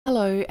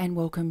Hello and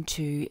welcome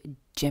to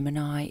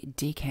Gemini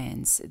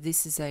Decans.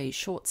 This is a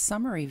short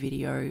summary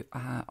video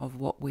of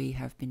what we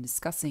have been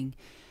discussing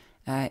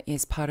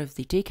as part of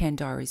the Decan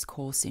Diaries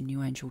course in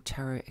New Angel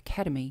Tarot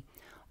Academy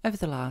over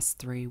the last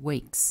 3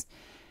 weeks.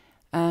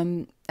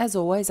 As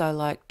always, I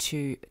like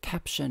to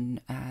caption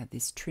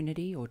this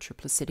trinity or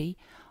triplicity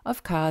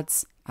of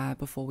cards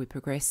before we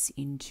progress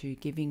into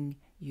giving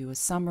you a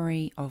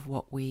summary of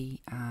what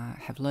we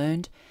have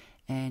learned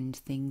and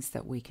things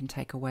that we can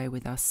take away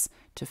with us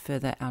to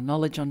further our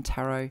knowledge on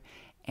tarot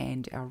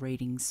and our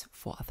readings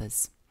for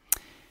others.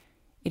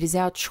 It is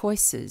our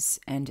choices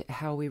and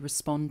how we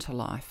respond to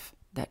life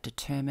that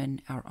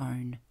determine our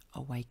own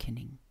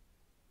awakening.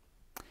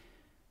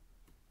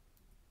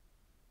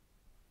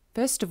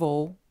 First of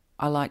all,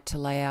 I like to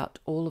lay out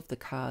all of the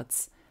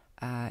cards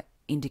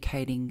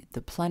indicating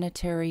the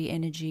planetary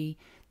energy,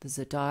 the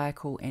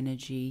zodiacal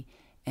energy,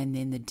 and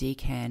then the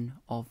decan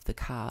of the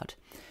card.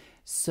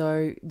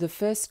 So the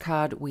first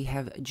card, we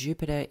have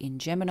Jupiter in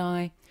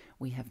Gemini,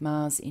 we have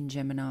Mars in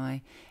Gemini,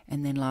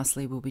 and then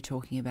lastly we'll be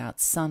talking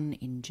about Sun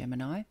in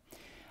Gemini.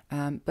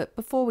 But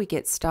before we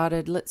get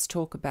started, let's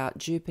talk about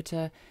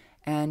Jupiter.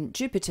 And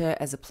Jupiter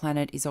as a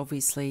planet is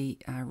obviously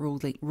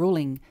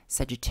ruling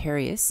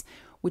Sagittarius,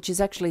 which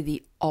is actually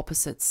the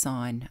opposite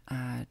sign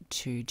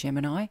to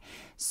Gemini.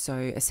 So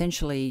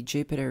essentially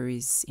Jupiter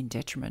is in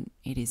detriment.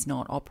 It is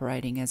not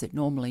operating as it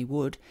normally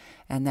would,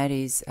 and that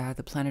is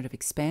the planet of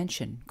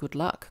expansion, good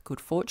luck,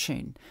 good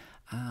fortune,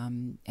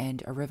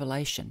 and a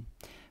revelation.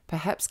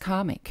 Perhaps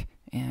karmic.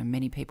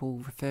 Many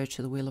people refer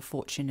to the Wheel of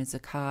Fortune as a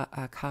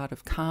card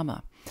of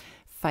karma,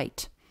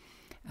 fate.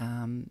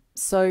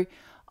 So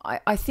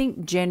I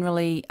think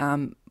generally,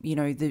 you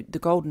know, the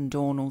Golden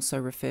Dawn also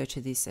refer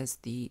to this as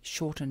the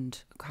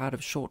shortened card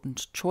of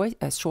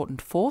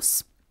shortened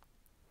force.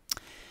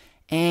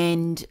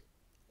 And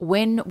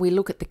when we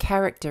look at the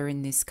character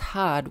in this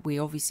card, we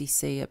obviously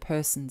see a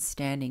person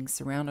standing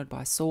surrounded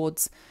by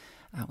swords,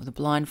 with a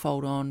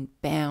blindfold on,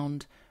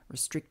 bound,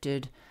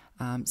 restricted.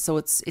 So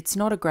it's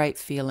not a great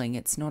feeling.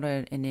 It's not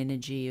an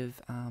energy of,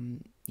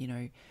 you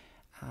know,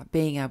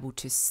 being able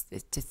to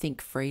think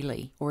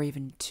freely, or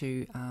even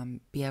to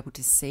be able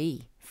to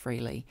see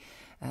freely.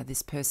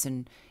 This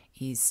person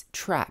is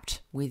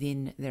trapped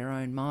within their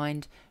own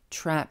mind,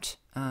 trapped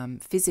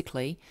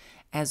physically,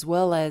 as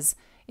well as,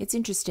 it's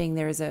interesting,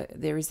 there is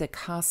a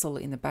castle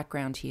in the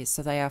background here,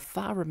 so they are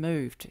far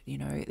removed. You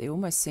know, it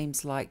almost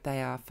seems like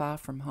they are far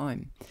from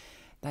home.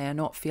 They are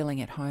not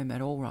feeling at home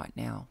at all right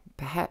now.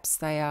 Perhaps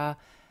they are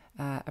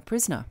a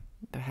prisoner.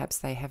 Perhaps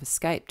they have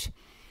escaped.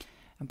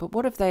 But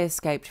what have they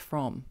escaped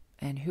from,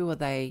 and who are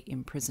they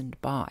imprisoned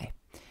by?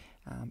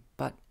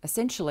 But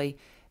essentially,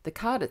 the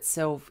card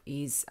itself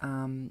is,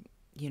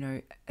 you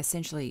know,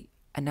 essentially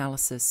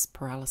analysis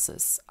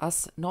paralysis,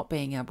 us not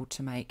being able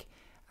to make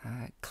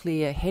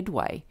clear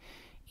headway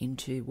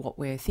into what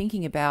we're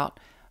thinking about,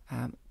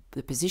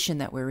 the position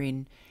that we're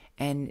in.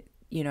 And,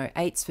 you know,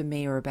 8s for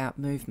me are about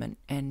movement.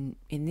 And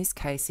in this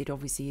case, it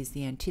obviously is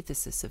the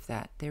antithesis of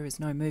that. There is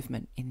no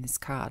movement in this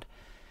card.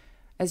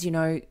 As you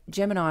know,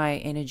 Gemini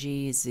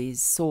energy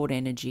is sword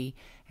energy,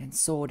 and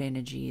sword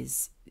energy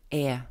is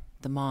air,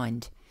 the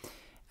mind.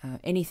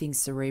 Anything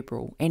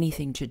cerebral,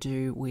 anything to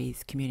do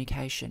with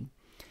communication.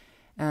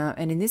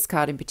 And in this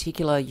card in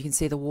particular, you can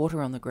see the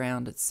water on the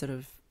ground. It's sort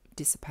of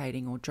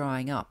dissipating or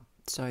drying up.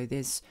 So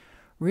there's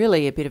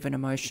really a bit of an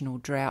emotional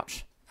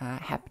drought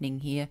happening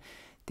here.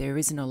 There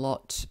isn't a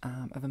lot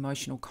of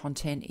emotional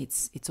content.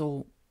 It's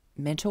all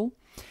mental.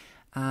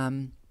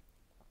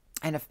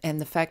 And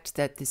the fact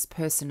that this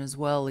person as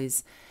well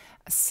is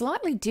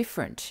slightly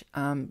different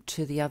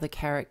to the other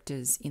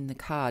characters in the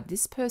card.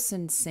 This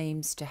person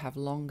seems to have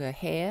longer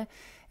hair.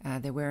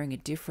 They're wearing a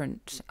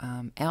different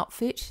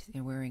outfit.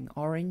 They're wearing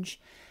orange.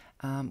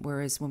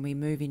 Whereas when we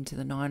move into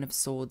the 9 of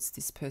Swords,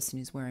 this person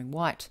is wearing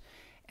white.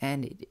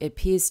 And it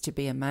appears to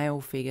be a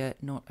male figure,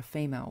 not a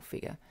female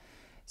figure.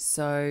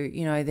 So,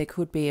 you know, there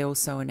could be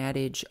also an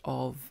adage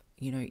of,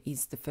 you know,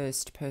 is the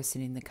first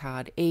person in the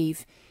card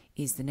Eve?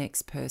 Is the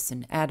next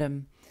person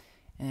Adam?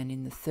 And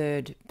in the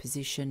third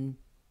position,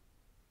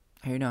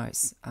 who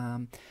knows?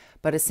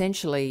 But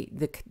essentially,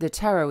 the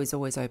tarot is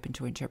always open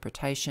to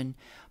interpretation,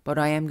 but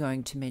I am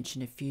going to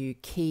mention a few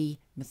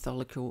key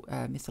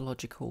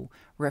mythological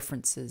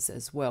references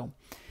as well.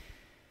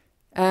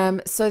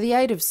 So the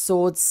 8 of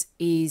Swords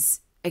is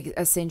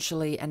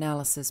essentially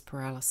analysis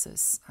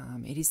paralysis.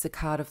 It is the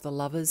card of the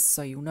lovers,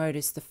 so you'll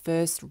notice the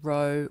first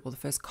row or the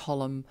first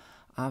column,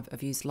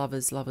 I've used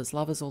lovers, lovers,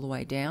 lovers all the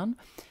way down.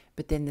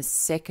 But then the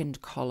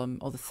second column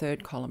or the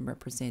third column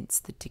represents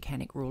the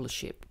decanic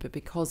rulership. But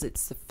because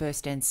it's the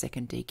first and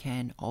second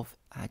decan of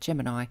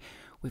Gemini,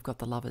 we've got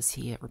the lovers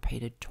here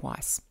repeated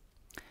twice.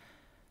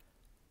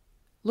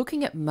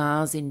 Looking at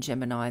Mars in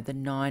Gemini, the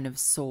 9 of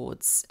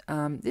Swords,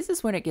 this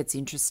is when it gets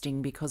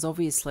interesting, because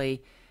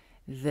obviously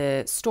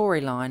the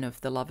storyline of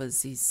the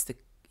lovers is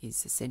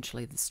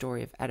essentially the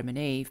story of Adam and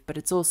Eve, but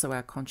it's also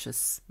our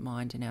conscious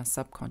mind and our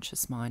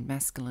subconscious mind,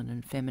 masculine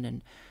and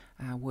feminine,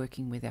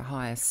 working with our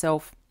higher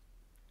self.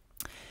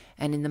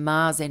 And in the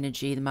Mars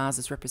energy, the Mars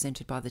is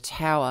represented by the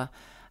Tower,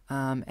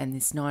 and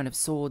this Nine of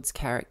Swords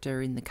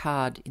character in the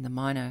card, in the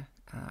Minor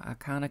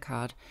Arcana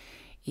card,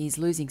 is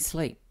losing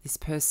sleep. This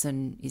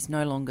person is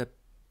no longer,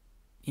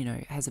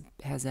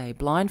 has a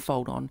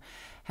blindfold on.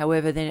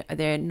 However,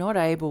 they're not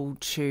able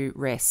to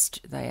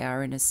rest. They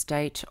are in a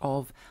state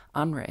of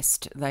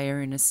unrest. They are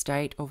in a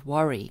state of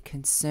worry,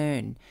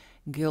 concern,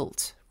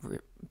 guilt,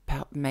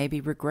 maybe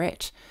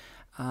regret.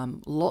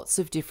 Lots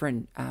of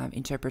different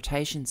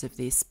interpretations of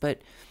this,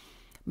 but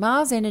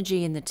Mars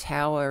energy in the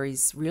Tower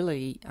is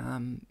really,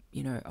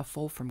 a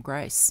fall from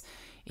grace.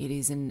 It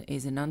is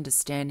an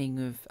understanding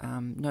of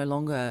no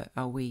longer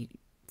are we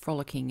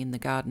frolicking in the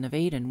Garden of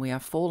Eden. We are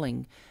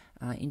falling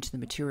into the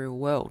material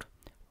world,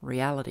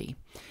 reality.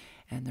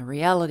 And the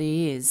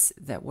reality is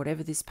that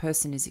whatever this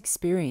person is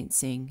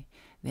experiencing,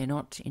 they're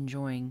not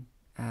enjoying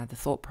the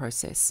thought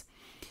process.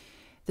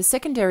 The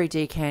secondary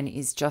decan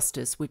is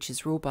justice, which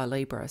is ruled by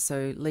Libra.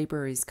 So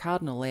Libra is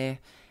cardinal air,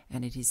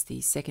 and it is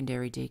the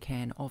secondary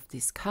decan of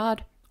this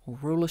card, or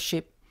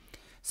rulership.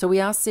 So we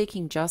are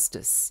seeking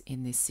justice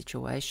in this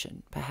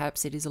situation.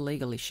 Perhaps it is a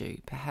legal issue.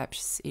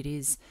 Perhaps it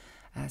is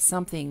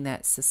something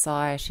that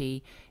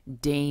society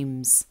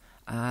deems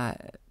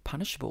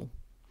punishable.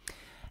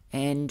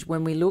 And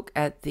when we look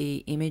at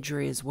the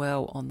imagery as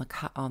well on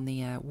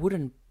the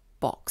wooden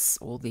box,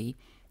 or the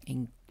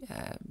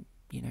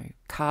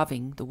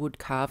carving, the wood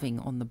carving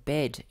on the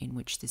bed in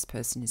which this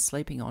person is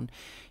sleeping on,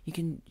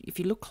 if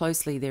you look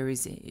closely, there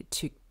is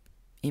two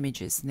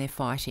images, and they're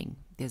fighting.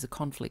 There's a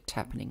conflict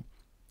happening.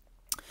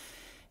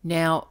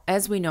 Now,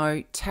 as we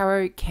know,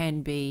 tarot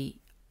can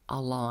be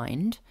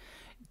aligned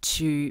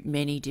to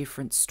many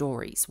different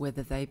stories,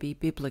 whether they be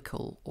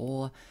biblical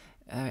or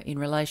in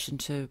relation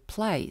to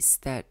plays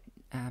that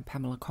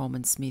Pamela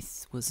Coleman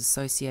Smith was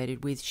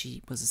associated with.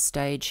 She was a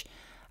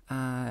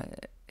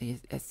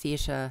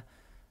theatre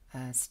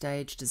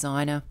stage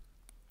designer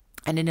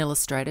and an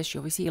illustrator. She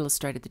obviously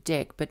illustrated the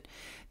deck, but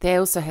there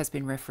also has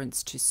been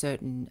reference to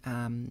certain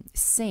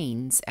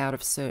scenes out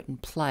of certain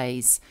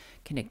plays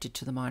connected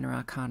to the Minor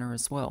Arcana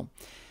as well.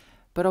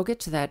 But I'll get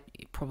to that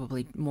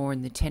probably more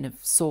in the Ten of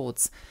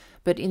Swords.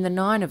 But in the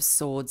Nine of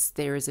Swords,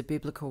 there is a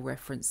biblical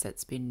reference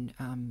that's been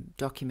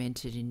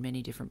documented in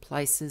many different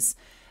places,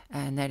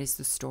 and that is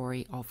the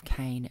story of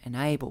Cain and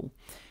Abel.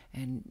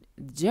 And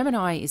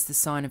Gemini is the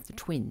sign of the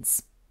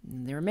twins.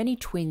 And there are many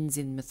twins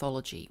in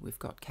mythology. We've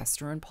got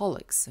Castor and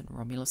Pollux, and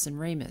Romulus and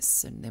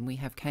Remus, and then we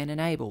have Cain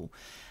and Abel.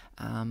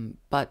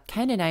 But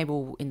Cain and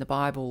Abel in the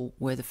Bible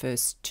were the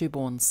first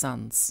two-born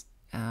sons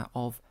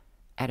of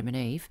Adam and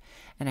Eve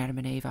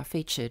are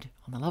featured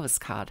on the Lover's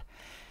card.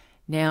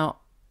 Now,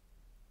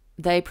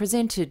 they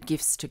presented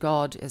gifts to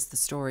God, as the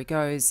story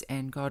goes,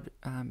 and God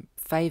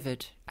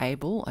favoured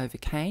Abel over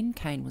Cain.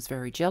 Cain was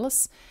very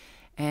jealous,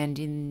 and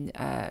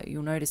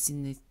you'll notice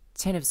in the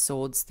Ten of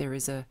Swords there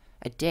is a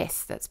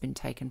death that's been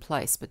taken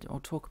place, but I'll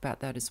talk about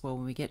that as well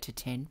when we get to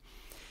 10.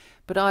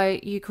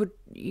 But you could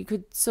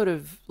sort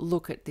of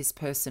look at this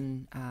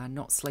person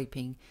not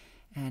sleeping,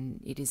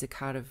 and it is a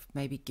card of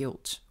maybe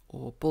guilt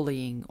or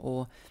bullying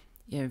or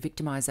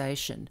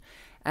victimization.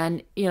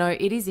 And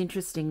it is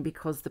interesting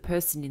because the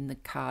person in the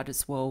card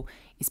as well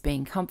is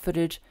being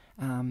comforted.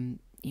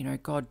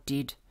 God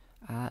did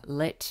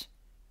let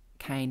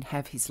Cain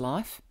have his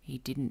life. He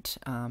didn't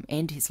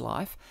end his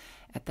life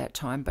at that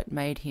time, but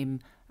made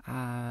him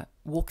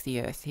walk the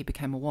earth. He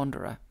became a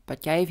wanderer,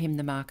 but gave him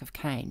the mark of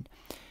Cain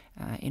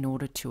in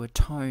order to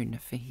atone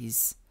for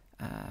his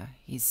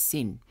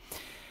sin.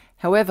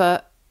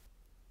 However,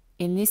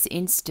 in this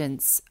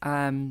instance,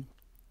 the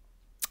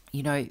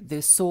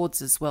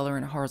swords as well are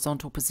in a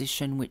horizontal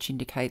position, which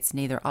indicates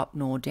neither up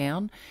nor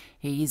down.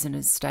 He is in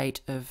a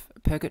state of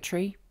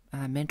purgatory,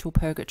 mental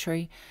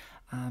purgatory.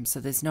 So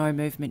there's no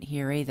movement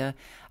here either,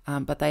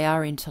 but they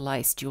are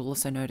interlaced. You'll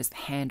also notice the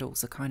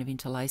handles are kind of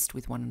interlaced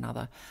with one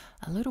another,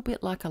 a little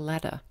bit like a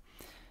ladder.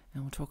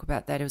 And we'll talk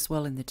about that as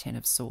well in the Ten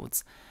of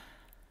Swords.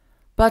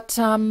 But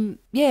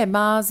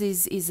Mars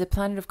is a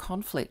planet of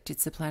conflict.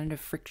 It's a planet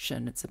of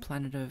friction. It's a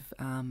planet of,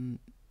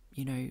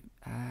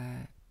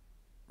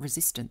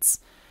 resistance.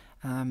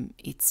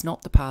 It's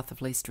not the path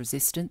of least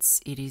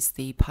resistance. It is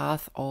the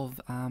path of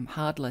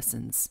hard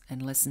lessons,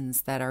 and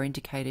lessons that are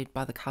indicated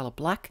by the colour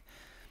black.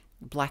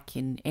 Black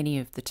in any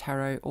of the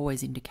tarot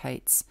always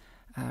indicates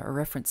a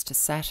reference to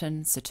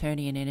Saturn,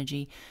 Saturnian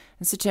energy,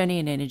 and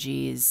Saturnian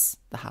energy is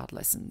the hard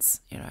lessons.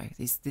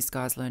 This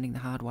guy's learning the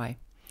hard way.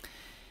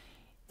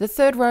 The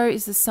third row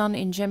is the Sun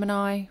in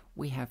Gemini.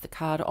 We have the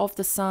card of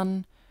the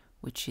Sun,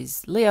 which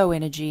is Leo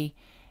energy,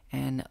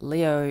 and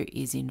Leo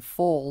is in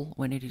fall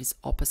when it is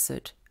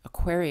opposite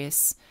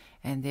Aquarius,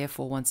 and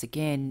therefore once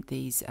again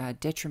these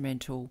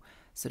detrimental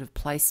sort of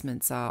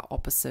placements are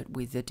opposite,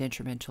 with the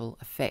detrimental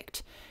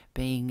effect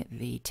being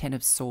the Ten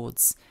of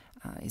Swords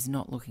is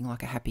not looking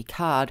like a happy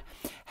card.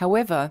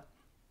 However,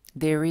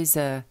 there is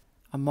a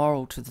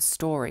moral to the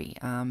story.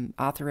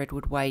 Arthur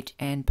Edward Waite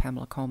and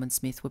Pamela Coleman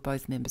Smith were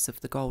both members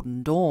of the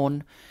Golden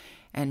Dawn,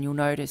 and you'll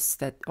notice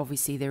that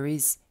obviously there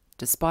is,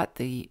 despite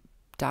the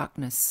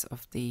darkness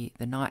of the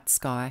night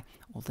sky,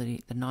 or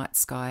the night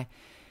sky,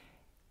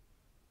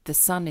 the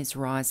sun is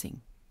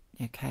rising.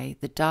 Okay,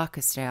 the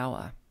darkest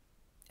hour,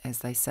 as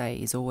they say,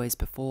 is always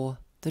before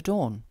the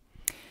dawn.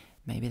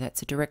 Maybe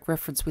that's a direct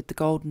reference with the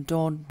golden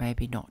dawn,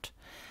 maybe not.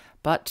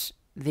 But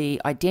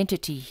the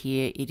identity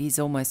here, it is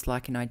almost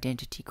like an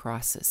identity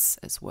crisis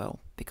as well,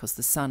 because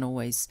the sun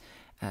always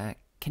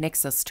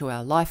connects us to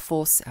our life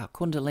force, our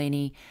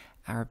kundalini,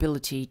 our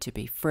ability to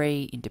be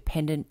free,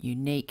 independent,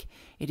 unique.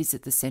 It is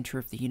at the center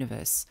of the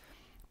universe.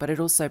 But it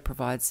also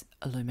provides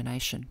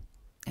illumination,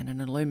 and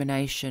an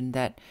illumination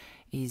that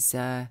is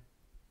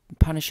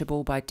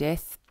punishable by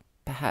death,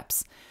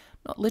 perhaps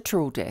not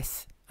literal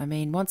death. I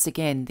mean, once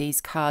again,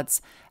 these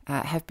cards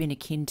have been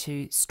akin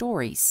to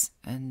stories,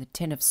 and the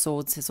Ten of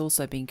Swords has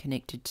also been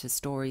connected to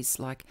stories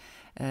like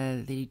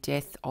the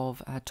death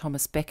of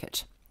Thomas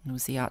Becket, who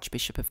was the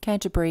Archbishop of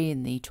Canterbury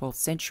in the 12th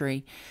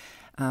century.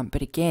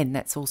 But again,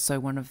 that's also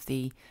one of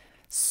the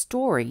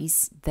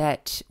stories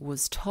that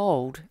was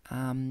told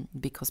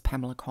because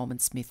Pamela Coleman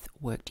Smith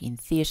worked in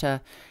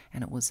theatre,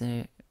 and it was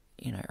a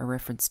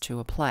reference to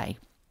a play.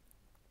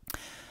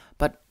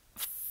 But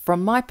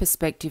from my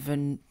perspective,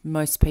 and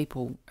most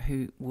people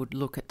who would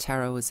look at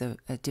tarot as a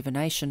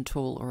divination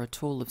tool or a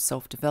tool of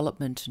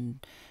self-development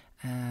and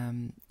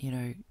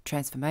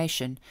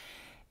transformation,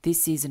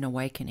 this is an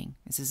awakening.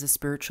 This is a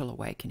spiritual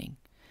awakening.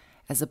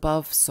 As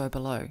above, so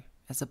below.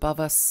 As above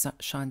us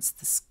shines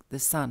the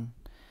sun.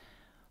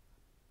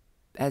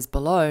 As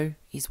below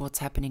is what's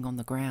happening on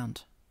the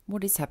ground.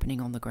 What is happening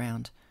on the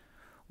ground?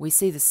 We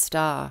see the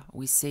star.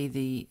 We see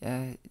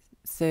the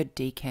third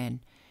decan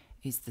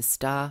is the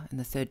star, and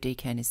the third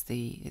decan is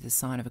the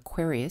sign of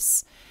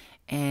Aquarius,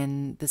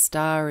 and the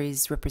star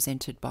is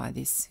represented by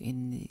this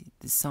in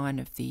the sign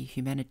of the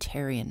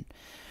humanitarian.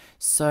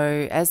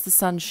 So as the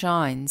sun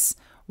shines,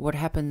 what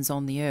happens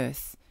on the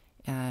earth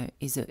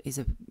is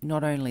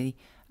not only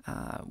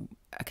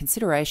a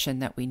consideration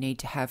that we need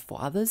to have for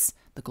others,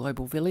 the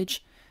global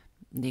village.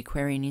 The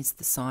Aquarian is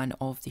the sign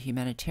of the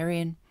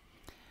humanitarian.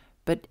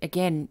 But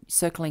again,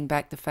 circling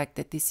back the fact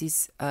that this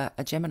is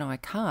a Gemini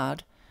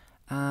card,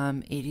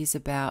 it is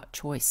about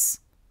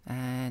choice,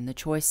 and the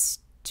choice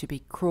to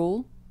be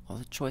cruel or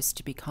the choice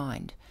to be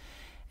kind.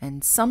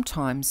 And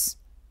sometimes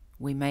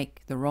we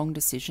make the wrong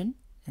decision,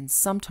 and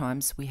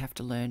sometimes we have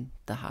to learn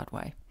the hard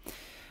way.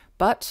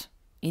 But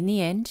in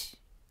the end,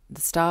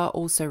 the star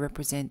also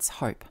represents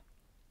hope,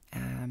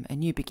 a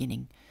new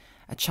beginning,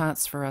 a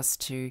chance for us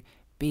to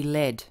be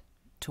led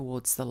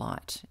towards the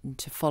light and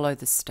to follow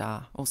the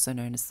star, also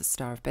known as the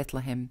Star of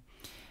Bethlehem.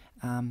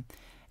 And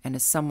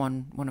as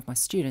one of my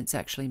students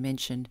actually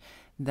mentioned,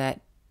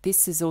 that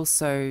this is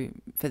also,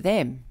 for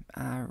them,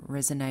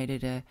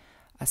 resonated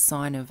a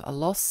sign of a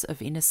loss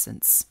of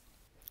innocence,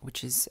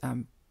 which is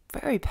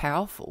very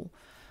powerful.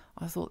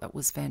 I thought that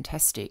was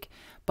fantastic.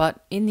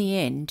 But in the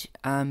end,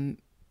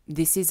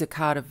 this is a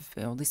card of,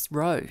 or this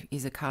row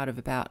is a card of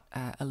about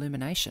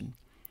illumination,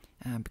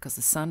 because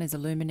the sun is a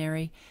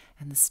luminary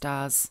and the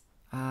stars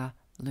are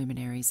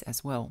luminaries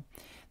as well.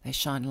 They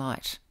shine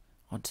light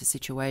onto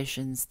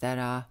situations that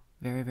are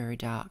very, very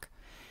dark.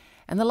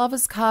 And the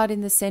Lover's card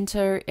in the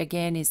center,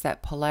 again, is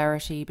that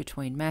polarity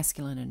between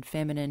masculine and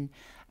feminine,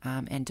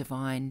 and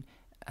divine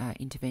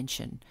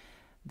intervention.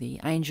 The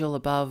angel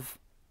above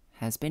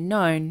has been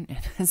known,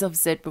 as I've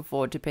said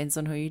before, it depends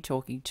on who you're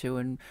talking to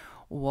and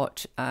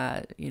what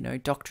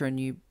doctrine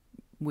you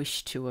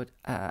wish to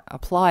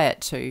apply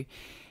it to,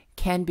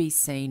 can be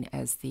seen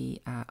as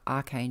the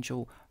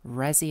Archangel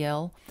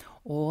Raziel,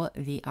 or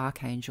the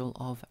Archangel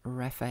of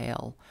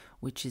Raphael,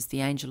 which is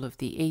the angel of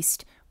the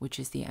East, which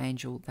is the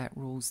angel that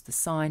rules the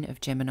sign of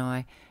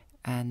Gemini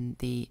and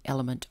the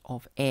element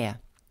of air.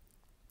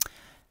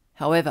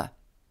 However,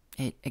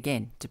 it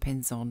again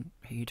depends on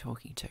who you're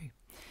talking to.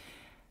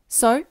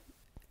 So,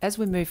 as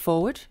we move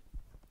forward,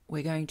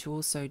 we're going to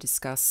also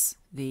discuss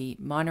the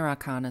minor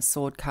arcana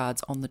sword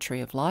cards on the Tree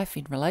of Life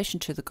in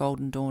relation to the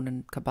Golden Dawn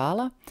and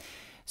Kabbalah.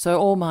 So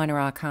all minor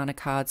arcana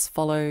cards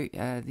follow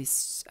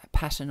this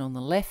pattern on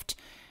the left,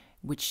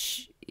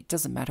 which it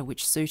doesn't matter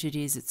which suit it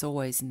is, it's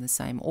always in the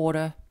same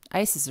order.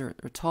 Aces are at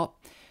the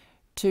top,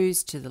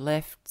 twos to the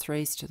left,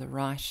 threes to the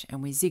right,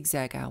 and we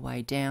zigzag our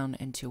way down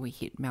until we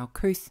hit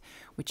Malkuth,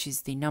 which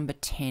is the number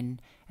 10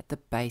 at the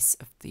base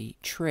of the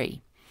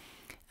tree.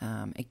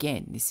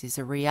 Again, this is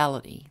a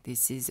reality.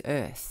 This is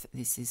Earth.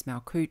 This is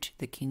Malkuth,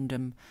 the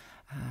kingdom,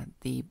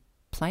 the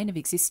plane of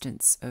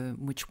existence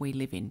which we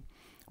live in.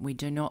 We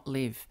do not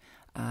live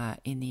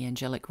in the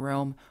angelic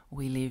realm.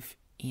 We live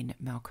in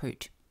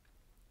Malkuth.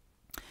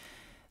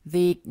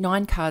 The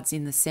 9 cards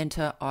in the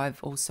center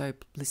I've also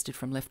listed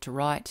from left to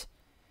right.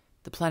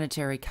 The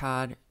planetary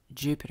card,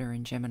 Jupiter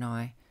in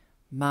Gemini,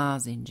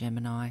 Mars in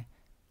Gemini,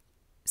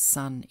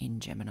 Sun in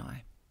Gemini.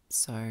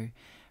 So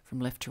from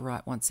left to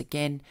right once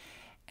again.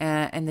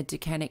 And the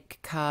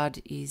Decanic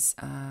card is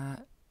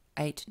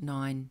 8,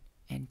 9,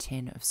 and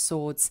 10 of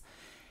Swords.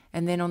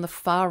 And then on the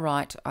far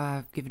right,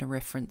 I've given a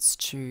reference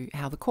to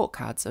how the court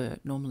cards are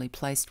normally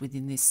placed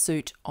within this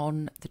suit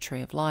on the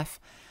Tree of Life.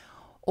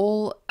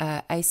 All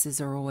aces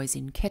are always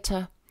in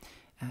Keter.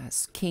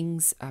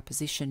 Kings are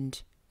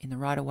positioned in the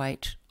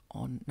Rider-Waite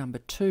on number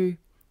 2,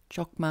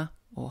 Chokma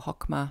or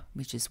Hokma,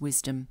 which is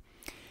wisdom.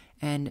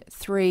 And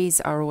threes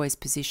are always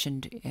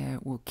positioned,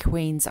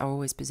 queens are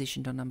always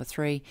positioned on number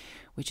 3,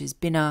 which is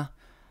Bina,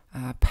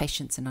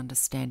 patience and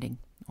understanding,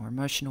 or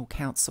emotional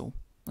counsel,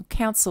 a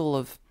counsel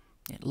of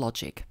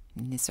logic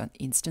in this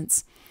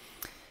instance.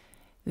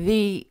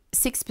 The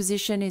 6th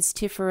position is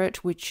Tiferet,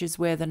 which is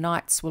where the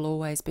knights will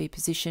always be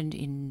positioned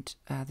in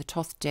the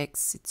Thoth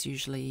decks. It's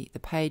usually the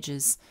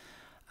pages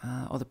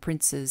or the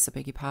princes, I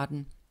beg your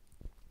pardon.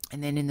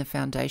 And then in the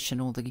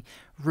foundation or the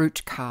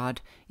root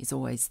card is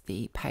always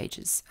the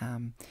pages.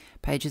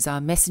 Pages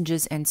are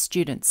messengers and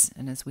students.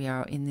 And as we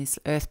are in this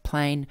earth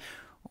plane,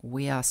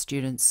 we are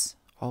students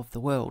of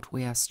the world.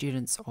 We are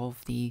students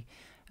of the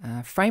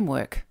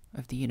framework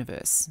of the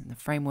universe. And the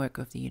framework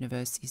of the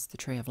universe is the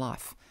Tree of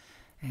Life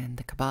and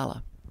the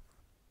Kabbalah.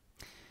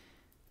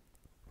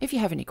 If you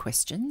have any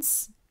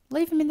questions,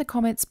 leave them in the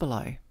comments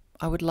below.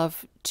 I would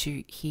love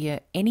to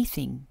hear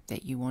anything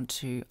that you want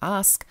to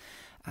ask.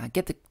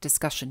 Get the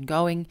discussion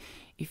going.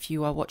 If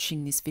you are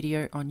watching this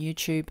video on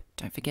YouTube,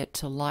 don't forget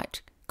to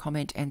like,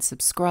 comment and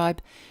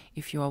subscribe.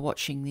 If you are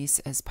watching this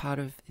as part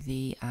of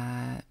the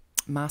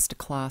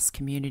masterclass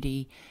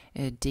community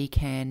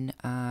Decan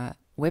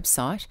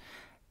website,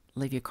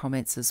 leave your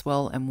comments as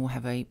well, and we'll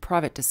have a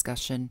private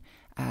discussion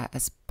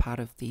as part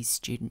of the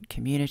student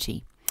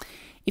community.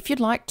 If you'd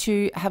like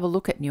to have a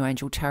look at New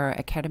Angel Tarot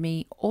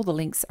Academy, all the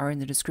links are in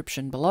the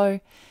description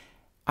below.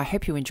 I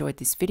hope you enjoyed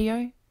this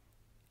video,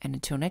 and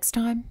until next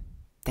time,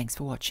 thanks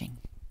for watching.